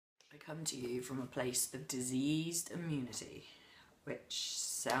come to you from a place of diseased immunity, which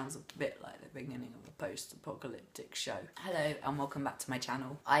sounds a bit like the beginning of a post-apocalyptic show. Hello and welcome back to my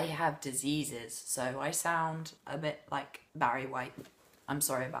channel. I have diseases, so I sound a bit like Barry White. I'm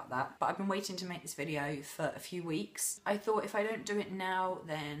sorry about that, but I've been waiting to make this video for a few weeks. I thought if I don't do it now,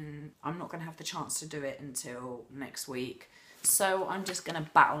 then I'm not gonna have the chance to do it until next week. So I'm just gonna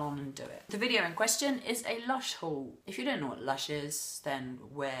battle on and do it. The video in question is a Lush haul. If you don't know what Lush is, then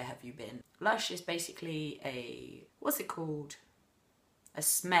where have you been? Lush is basically a, what's it called? A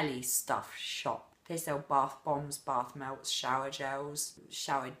smelly stuff shop. They sell bath bombs, bath melts, shower gels,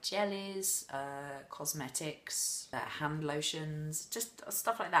 shower jellies, cosmetics, hand lotions, just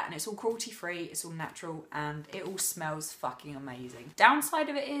stuff like that. And it's all cruelty free, it's all natural, and it all smells fucking amazing. Downside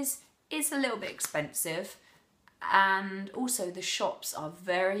of it is, it's a little bit expensive. And also the shops are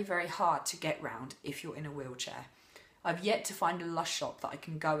very, very hard to get round if you're in a wheelchair. I've yet to find a Lush shop that I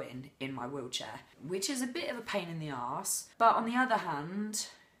can go in my wheelchair, which is a bit of a pain in the arse. But on the other hand,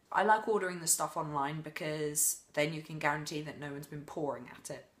 I like ordering the stuff online because then you can guarantee that no one's been pouring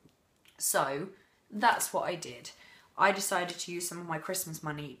at it. So that's what I did. I decided to use some of my Christmas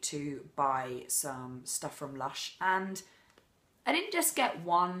money to buy some stuff from Lush, and I didn't just get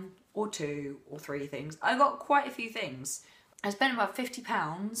one or two or three things. I got quite a few things. I spent about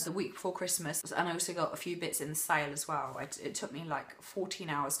 £50 the week before Christmas, and I also got a few bits in the sale as well. It took me like 14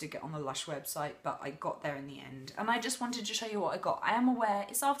 hours to get on the Lush website, but I got there in the end. And I just wanted to show you what I got. I am aware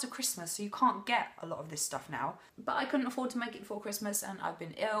it's after Christmas, so you can't get a lot of this stuff now. But I couldn't afford to make it before Christmas, and I've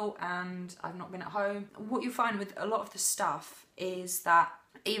been ill, and I've not been at home. What you find with a lot of the stuff is that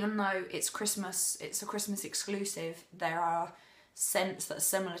even though it's Christmas, it's a Christmas exclusive, there are scents that are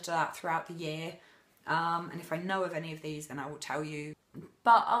similar to that throughout the year. And if I know of any of these, then I will tell you.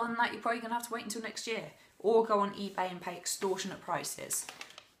 But other than that, you're probably going to have to wait until next year. Or go on eBay and pay extortionate prices.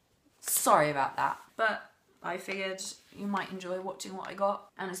 Sorry about that. But I figured you might enjoy watching what I got.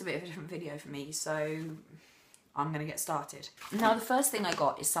 And it's a bit of a different video for me, so I'm going to get started. Now, the first thing I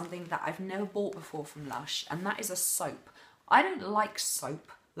got is something that I've never bought before from Lush. And that is a soap. I don't like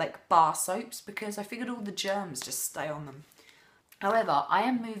soap, like bar soaps, because I figured all the germs just stay on them. However, I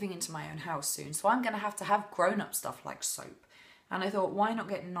am moving into my own house soon, so I'm going to have grown-up stuff like soap. And I thought, why not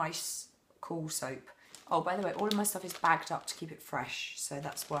get nice, cool soap? Oh, by the way, all of my stuff is bagged up to keep it fresh, so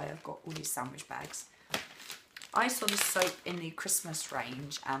that's why I've got all these sandwich bags. I saw this soap in the Christmas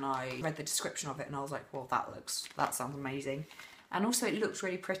range, and I read the description of it, and I was like, well, that sounds amazing. And also, it looks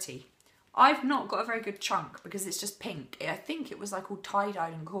really pretty. I've not got a very good chunk, because it's just pink. I think it was like all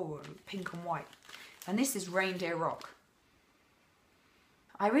tie-dyed and cool, pink and white. And this is Reindeer Rock.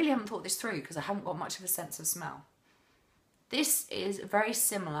 I really haven't thought this through because I haven't got much of a sense of smell. This is very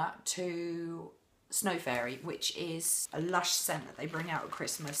similar to Snow Fairy, which is a Lush scent that they bring out at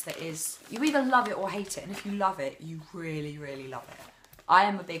Christmas that is, you either love it or hate it, and if you love it, you really, really love it. I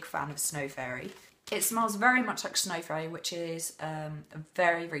am a big fan of Snow Fairy. It smells very much like Snow Fairy, which is a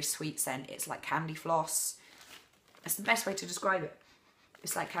very, very sweet scent. It's like candy floss. That's the best way to describe it.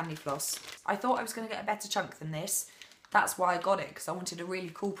 It's like candy floss. I thought I was going to get a better chunk than this. That's why I got it, because I wanted a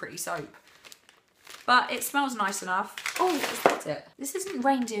really cool, pretty soap. But it smells nice enough. Oh, is that it? This isn't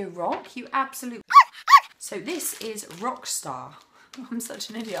Reindeer Rock, you absolute... So this is Rockstar. I'm such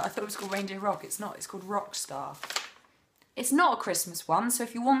an idiot. I thought it was called Reindeer Rock. It's not. It's called Rockstar. It's not a Christmas one, so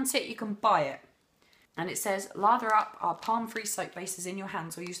if you want it, you can buy it. And it says, lather up our palm-free soap bases in your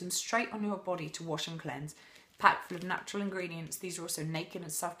hands or use them straight on your body to wash and cleanse. Packed full of natural ingredients, these are also naked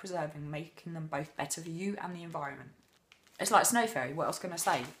and self-preserving, making them both better for you and the environment. It's like Snow Fairy, what else can I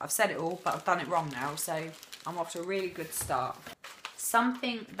say? I've said it all, but I've done it wrong now, so I'm off to a really good start.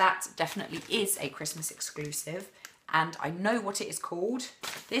 Something that definitely is a Christmas exclusive, and I know what it is called.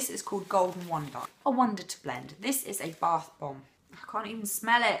 This is called Golden Wonder. A wonder to blend. This is a bath bomb. I can't even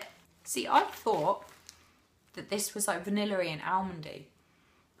smell it. See, I thought that this was like vanilla-y and almondy,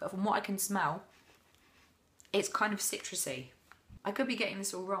 but from what I can smell, it's kind of citrusy. I could be getting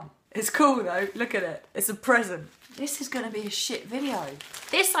this all wrong. It's cool though, look at it. It's a present. This is gonna be a shit video.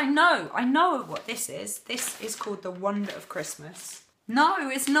 This I know what this is. This is called The Wonder of Christmas. No,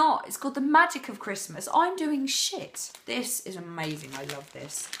 it's not. It's called The Magic of Christmas. I'm doing shit. This is amazing, I love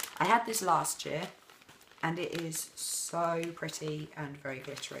this. I had this last year and it is so pretty and very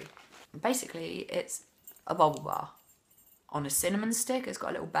glittery. Basically, it's a bubble bar on a cinnamon stick. It's got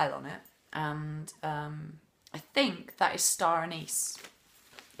a little bell on it. And I think that is star anise,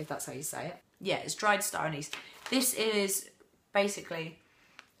 if that's how you say it. Yeah, it's dried star anise. This is basically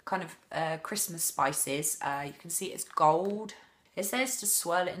kind of Christmas spices. You can see it's gold. It says to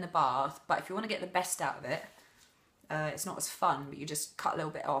swirl it in the bath, but if you want to get the best out of it, it's not as fun, but you just cut a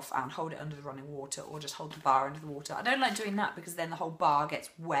little bit off and hold it under the running water, or just hold the bar under the water. I don't like doing that because then the whole bar gets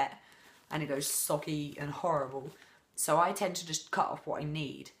wet and it goes soggy and horrible. So I tend to just cut off what I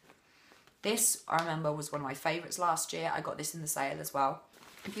need. This, I remember, was one of my favourites last year. I got this in the sale as well.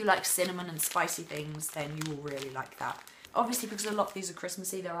 If you like cinnamon and spicy things, then you will really like that. Obviously, because a lot of these are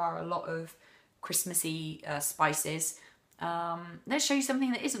Christmassy, there are a lot of Christmassy spices. Let's show you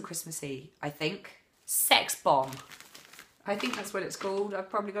something that isn't Christmassy, I think. Sex Bomb. I think that's what it's called. I've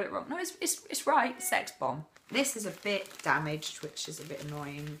probably got it wrong. No, it's right. Sex Bomb. This is a bit damaged, which is a bit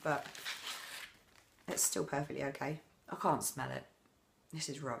annoying, but it's still perfectly okay. I can't smell it. This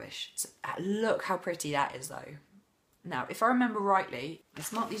is rubbish. So, look how pretty that is, though. Now, if I remember rightly, I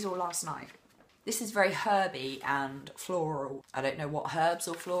smelt these all last night. This is very herby and floral. I don't know what herbs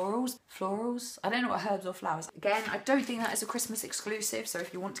or florals. Florals? I don't know what herbs or flowers. Again, I don't think that is a Christmas exclusive, so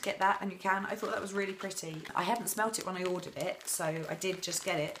if you want to get that, and you can, I thought that was really pretty. I hadn't smelt it when I ordered it, so I did just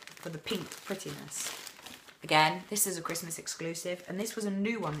get it for the pink prettiness. Again, this is a Christmas exclusive, and this was a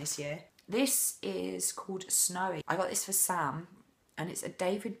new one this year. This is called Snowy. I got this for Sam, and it's a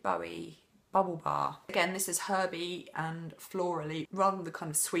David Bowie bubble bar. Again, this is herby and florally, rather than the kind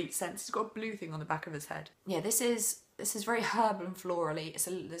of sweet sense. It's got a blue thing on the back of his head. Yeah, this is very herbal and florally.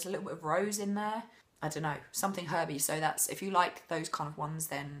 There's a little bit of rose in there. I don't know, something herby. So that's, if you like those kind of ones,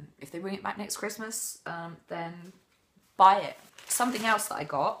 then if they bring it back next Christmas, then buy it. Something else that I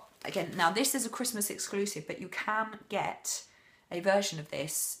got, again, now this is a Christmas exclusive, but you can get a version of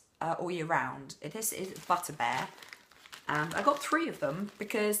this all year round. This is Butter Bear. And I got 3 of them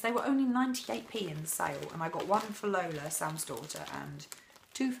because they were only 98p in the sale. And I got 1 for Lola, Sam's daughter, and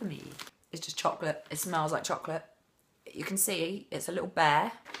 2 for me. It's just chocolate. It smells like chocolate. You can see it's a little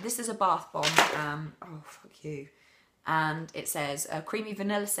bear. This is a bath bomb. Oh, fuck you. And it says a creamy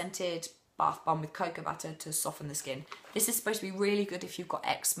vanilla scented bath bomb with cocoa butter to soften the skin. This is supposed to be really good if you've got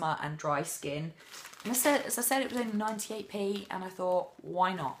eczema and dry skin. And as I said, it was only 98p, and I thought,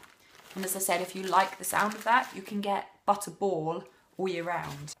 why not? And as I said, if you like the sound of that, you can get Butter Ball all year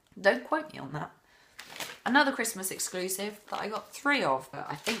round. Don't quote me on that. Another Christmas exclusive that I got 3 of.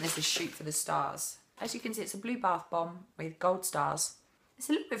 I think this is Shoot for the Stars. As you can see, it's a blue bath bomb with gold stars. It's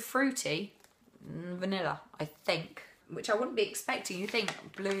a little bit fruity, vanilla, I think, which I wouldn't be expecting. You think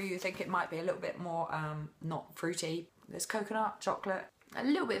blue, you think it might be a little bit more not fruity. There's coconut, chocolate, a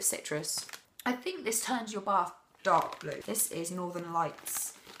little bit of citrus. I think this turns your bath dark blue. This is Northern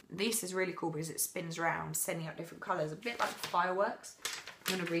Lights. This is really cool because it spins around, sending out different colours, a bit like fireworks.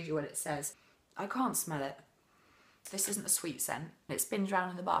 I'm going to read you what it says. I can't smell it. This isn't a sweet scent. It spins around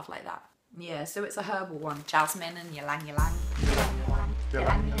in the bath like that. Yeah, so it's a herbal one. Jasmine and ylang ylang.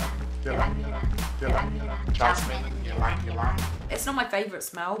 Jasmine and ylang ylang. It's not my favourite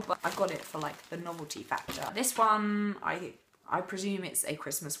smell, but I got it for like the novelty factor. This one, I presume it's a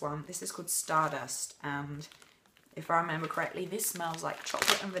Christmas one. This is called Stardust, and if I remember correctly, this smells like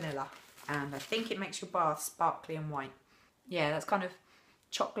chocolate and vanilla. And I think it makes your bath sparkly and white. Yeah, that's kind of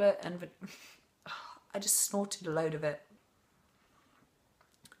chocolate and I just snorted a load of it.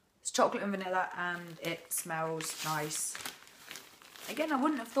 It's chocolate and vanilla, and it smells nice. Again, I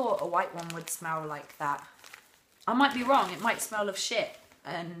wouldn't have thought a white one would smell like that. I might be wrong. It might smell of shit,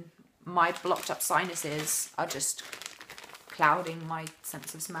 and my blocked up sinuses are just clouding my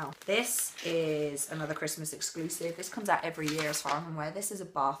sense of smell. This is another Christmas exclusive. This comes out every year as far as I'm aware. This is a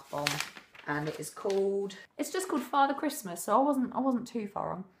bath bomb, and it is called, it's just called Father Christmas, so I wasn't too far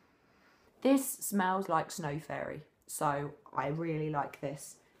wrong. This smells like Snow Fairy, so I really like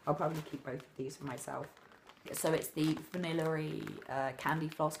this. I'll probably keep both of these for myself. So it's the vanilla-y candy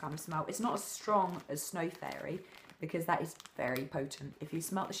floss kind of smell. It's not as strong as Snow Fairy because that is very potent. If you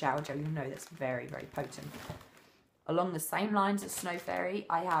smell the shower gel, you know that's very, very potent. Along the same lines as Snow Fairy,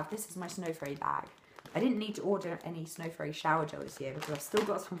 this is my Snow Fairy bag. I didn't need to order any Snow Fairy shower gel this year because I've still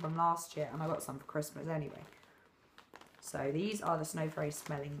got some from last year, and I got some for Christmas anyway. So these are the Snow Fairy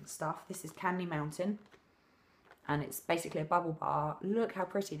smelling stuff. This is Candy Mountain, and it's basically a bubble bar. Look how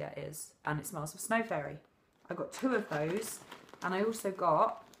pretty that is, and it smells of Snow Fairy. I got 2 of those, and I also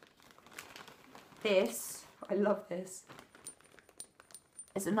got this. I love this.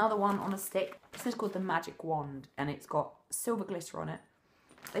 It's another one on a stick. This is called the Magic Wand, and it's got silver glitter on it.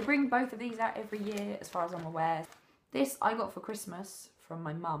 They bring both of these out every year, as far as I'm aware. This I got for Christmas from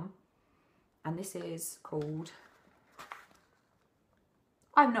my mum, and this is called,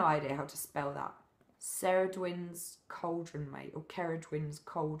 I have no idea how to spell that. Ceridwen's Cauldron, mate, or Ceridwen's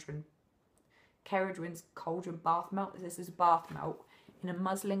Cauldron. Ceridwen's Cauldron bath melt. This is a bath melt in a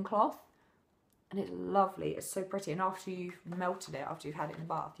muslin cloth, and it's lovely. It's so pretty, and after you've melted it, after you've had it in the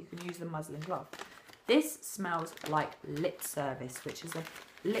bath, you can use the muslin cloth. This smells like Lip Service, which is a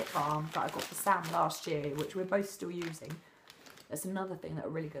lip balm that I got for Sam last year, which we're both still using. That's another thing that are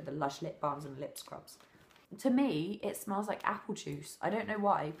really good, the Lush lip balms and lip scrubs. To me, it smells like apple juice. I don't know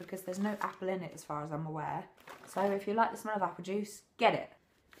why, because there's no apple in it as far as I'm aware. So if you like the smell of apple juice, get it.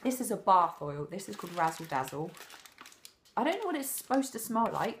 This is a bath oil. This is called Razzle Dazzle. I don't know what it's supposed to smell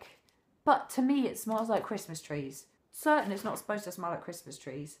like, but to me it smells like Christmas trees. Certain it's not supposed to smell like Christmas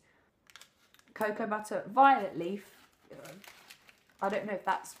trees. Cocoa butter, violet leaf. I don't know if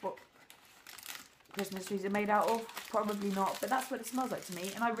that's what Christmas trees are made out of. Probably not, but that's what it smells like to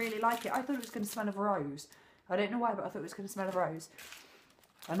me, and I really like it. I thought it was going to smell of rose. I don't know why, but I thought it was going to smell of rose.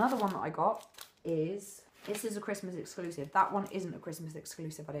 Another one that I got is, this is a Christmas exclusive. That one isn't a Christmas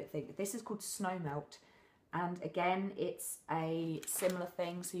exclusive, I don't think. This is called Snow Melt. And again, it's a similar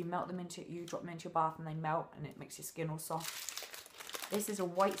thing. So you melt them into, you drop them into your bath and they melt and it makes your skin all soft. This is a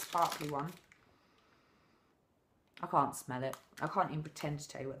white sparkly one. I can't smell it. I can't even pretend to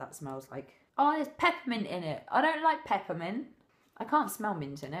tell you what that smells like. Oh, there's peppermint in it. I don't like peppermint. I can't smell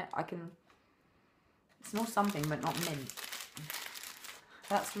mint in it. I can smell something, but not mint.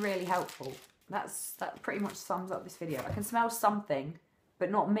 That's really helpful. That pretty much sums up this video. I can smell something,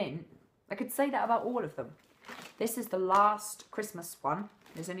 but not mint. I could say that about all of them. This is the last Christmas one.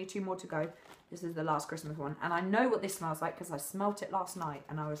 There's only 2 more to go. This is the last Christmas one. And I know what this smells like because I smelt it last night.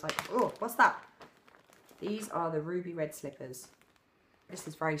 And I was like, oh, what's that? These are the ruby red slippers. This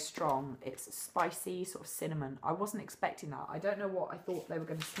is very strong. It's spicy, sort of cinnamon. I wasn't expecting that. I don't know what I thought they were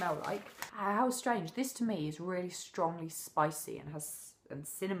going to smell like. How strange. This to me is really strongly spicy and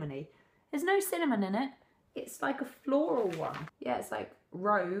cinnamony. There's no cinnamon in it. It's like a floral one. Yeah, it's like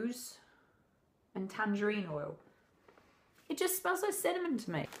rose and tangerine oil. It just smells like cinnamon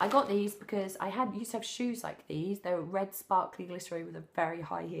to me. I got these because I used to have shoes like these. They were red sparkly glittery with a very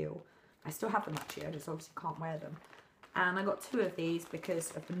high heel. I still have them actually, I just obviously can't wear them. And I got 2 of these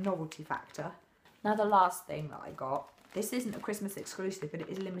because of the novelty factor. Now the last thing that I got, this isn't a Christmas exclusive, but it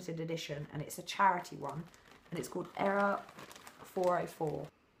is limited edition and it's a charity one. And it's called Era 404.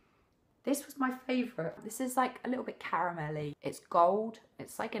 This was my favourite. This is like a little bit caramelly. It's gold,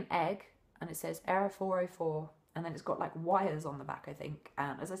 it's like an egg, and it says Era 404. And then it's got like wires on the back, I think.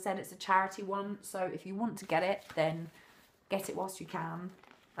 And as I said, it's a charity one. So if you want to get it, then get it whilst you can.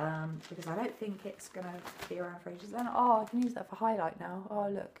 Because I don't think it's going to be around for ages. And oh, I can use that for highlight now. Oh,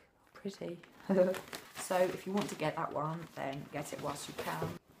 look, pretty. So if you want to get that one, then get it whilst you can.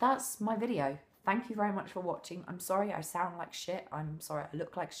 That's my video. Thank you very much for watching. I'm sorry I sound like shit. I'm sorry I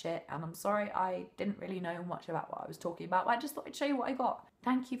look like shit. And I'm sorry I didn't really know much about what I was talking about. But I just thought I'd show you what I got.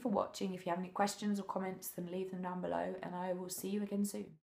 Thank you for watching. If you have any questions or comments, then leave them down below. And I will see you again soon.